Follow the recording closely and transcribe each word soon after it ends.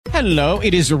Hello,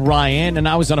 it is Ryan, and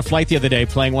I was on a flight the other day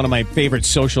playing one of my favorite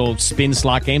social spin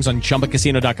slot games on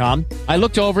ChumbaCasino.com. I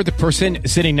looked over at the person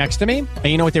sitting next to me, and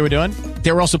you know what they were doing?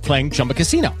 They were also playing Chumba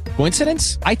Casino.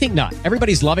 Coincidence? I think not.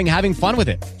 Everybody's loving having fun with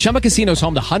it. Chumba Casino is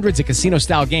home to hundreds of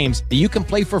casino-style games that you can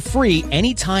play for free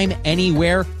anytime,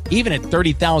 anywhere, even at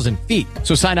 30,000 feet.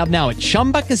 So sign up now at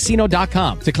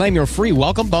ChumbaCasino.com to claim your free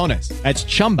welcome bonus. That's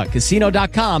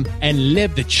ChumbaCasino.com and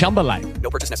live the Chumba life.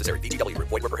 No purchase necessary. VGW.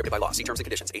 Void where prohibited by law. See terms and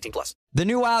conditions. 18+. The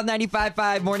new Wild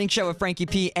 95.5 morning show with Frankie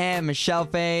P and Michelle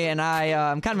Faye. And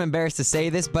I'm kind of embarrassed to say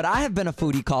this, but I have been a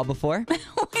foodie call before.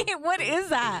 Wait, what is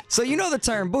that? So you know the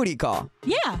term booty call?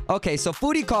 Yeah. Okay, so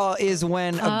foodie call is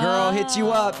when a girl hits you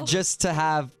up just to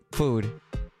have food.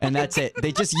 And that's it.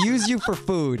 They just use you for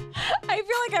food. I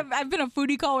feel like I've been a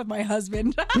foodie call with my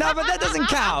husband. No, but that doesn't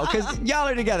count because y'all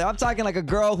are together. I'm talking like a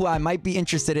girl who I might be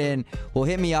interested in will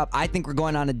hit me up. I think we're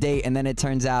going on a date, and then it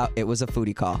turns out it was a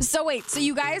foodie call. So wait, so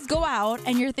you guys go out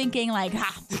and you're thinking like,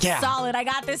 solid, I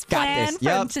got this plan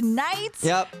Yep. from tonight.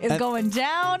 Yep. It's going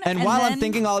down. And while I'm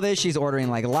thinking all this, she's ordering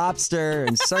like lobster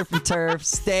and surf and turf,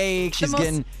 steak. She's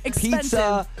getting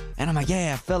pizza. And I'm like,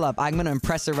 yeah, fill up. I'm going to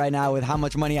impress her right now with how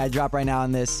much money I drop right now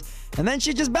on this. And then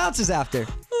she just bounces after.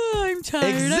 Oh, I'm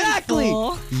tired. Exactly.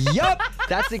 I'm full. Yup.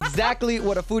 That's exactly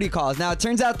what a foodie calls. Now, it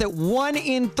turns out that 1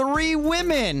 in 3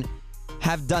 women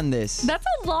have done this. That's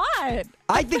a lot.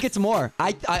 I think it's more.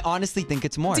 I honestly think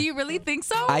it's more. Do you really think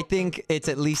so? I think it's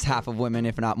at least half of women,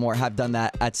 if not more, have done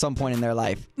that at some point in their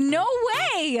life. No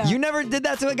way. You never did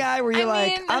that to a guy where you're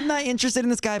I'm not interested in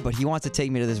this guy, but he wants to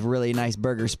take me to this really nice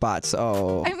burger spot,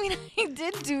 so... I mean, I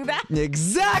did do that.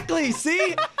 Exactly.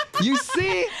 See? You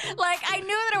see? Like, I knew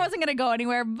that I wasn't going to go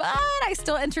anywhere, but I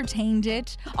still entertained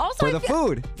it. Also, For the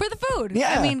food. For the food.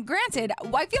 Yeah. I mean, granted,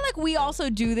 I feel like we also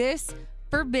do this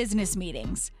for business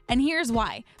meetings. And here's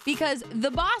why. Because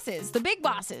the bosses, the big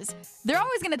bosses, they're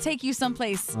always going to take you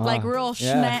someplace like real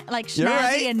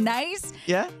snazzy and nice.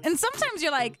 Yeah. And sometimes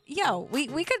you're like, yo, we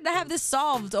could have this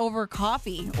solved over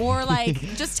coffee or like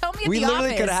just tell me at the office. We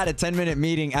literally could have had a 10-minute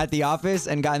meeting at the office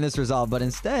and gotten this resolved. But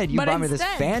instead, you brought me this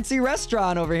fancy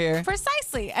restaurant over here.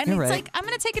 Precisely. And You're it's right. like, I'm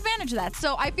going to take advantage of that.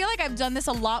 So I feel like I've done this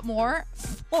a lot more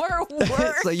for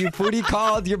work. So you foodie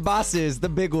called your bosses, the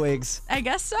bigwigs. I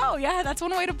guess so. Yeah, that's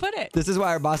one way to put it. This is why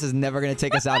our boss is never going to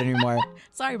take us out anymore.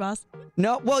 Sorry, boss.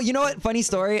 No, well, you know what? Funny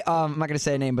story. I'm not going to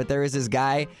say a name, but there is this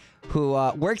guy who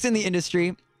works in the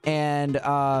industry, and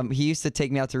he used to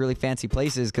take me out to really fancy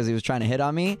places because he was trying to hit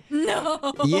on me.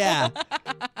 No. Yeah.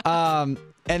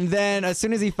 And then as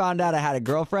soon as he found out I had a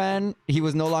girlfriend, he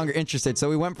was no longer interested.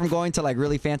 So we went from going to like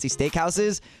really fancy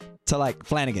steakhouses to like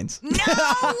Flanagan's. No way!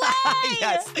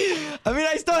 Yes. I mean,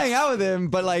 I still hang out with him,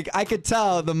 but like I could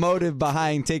tell the motive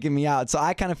behind taking me out. So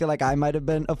I kind of feel like I might have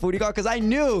been a foodie call because I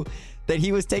knew that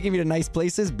he was taking me to nice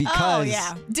places because... Oh,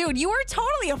 yeah. Dude, you were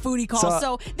totally a foodie call.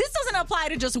 So this doesn't apply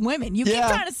to just women. You keep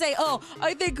trying to say, oh,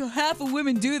 I think half of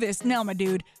women do this. No, my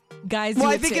dude. Guys do it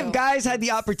Well, I think too. if guys had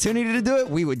the opportunity to do it,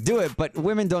 we would do it. But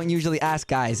women don't usually ask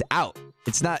guys out.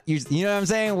 It's not usually, you know what I'm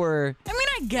saying?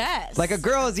 I guess. Like a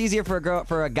girl is easier for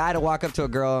a guy to walk up to a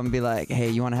girl and be like, hey,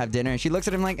 you want to have dinner? And she looks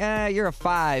at him like, you're a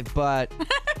 5, but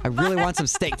I really want some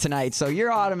steak tonight. So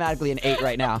you're automatically an 8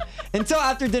 right now. Until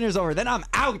after dinner's over. Then I'm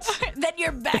out. Then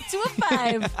you're back to a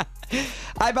 5. All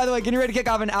right, by the way, getting ready to kick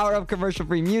off an hour of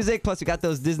commercial-free music. Plus, we got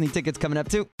those Disney tickets coming up,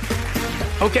 too.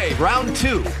 Okay, round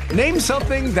 2. Name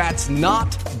something that's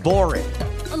not boring.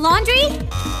 A laundry?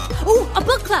 Ooh, a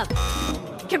book club.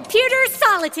 Computer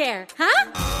solitaire, huh?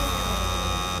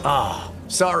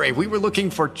 Sorry, we were looking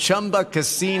for Chumba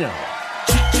Casino.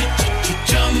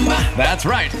 That's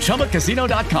right.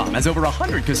 ChumbaCasino.com has over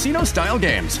 100 casino-style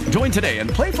games. Join today and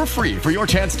play for free for your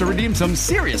chance to redeem some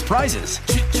serious prizes.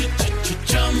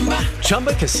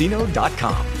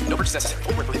 ChumbaCasino.com. No purchase necessary.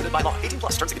 Void where prohibited by law. 18+.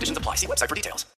 Terms and conditions apply. See website for details.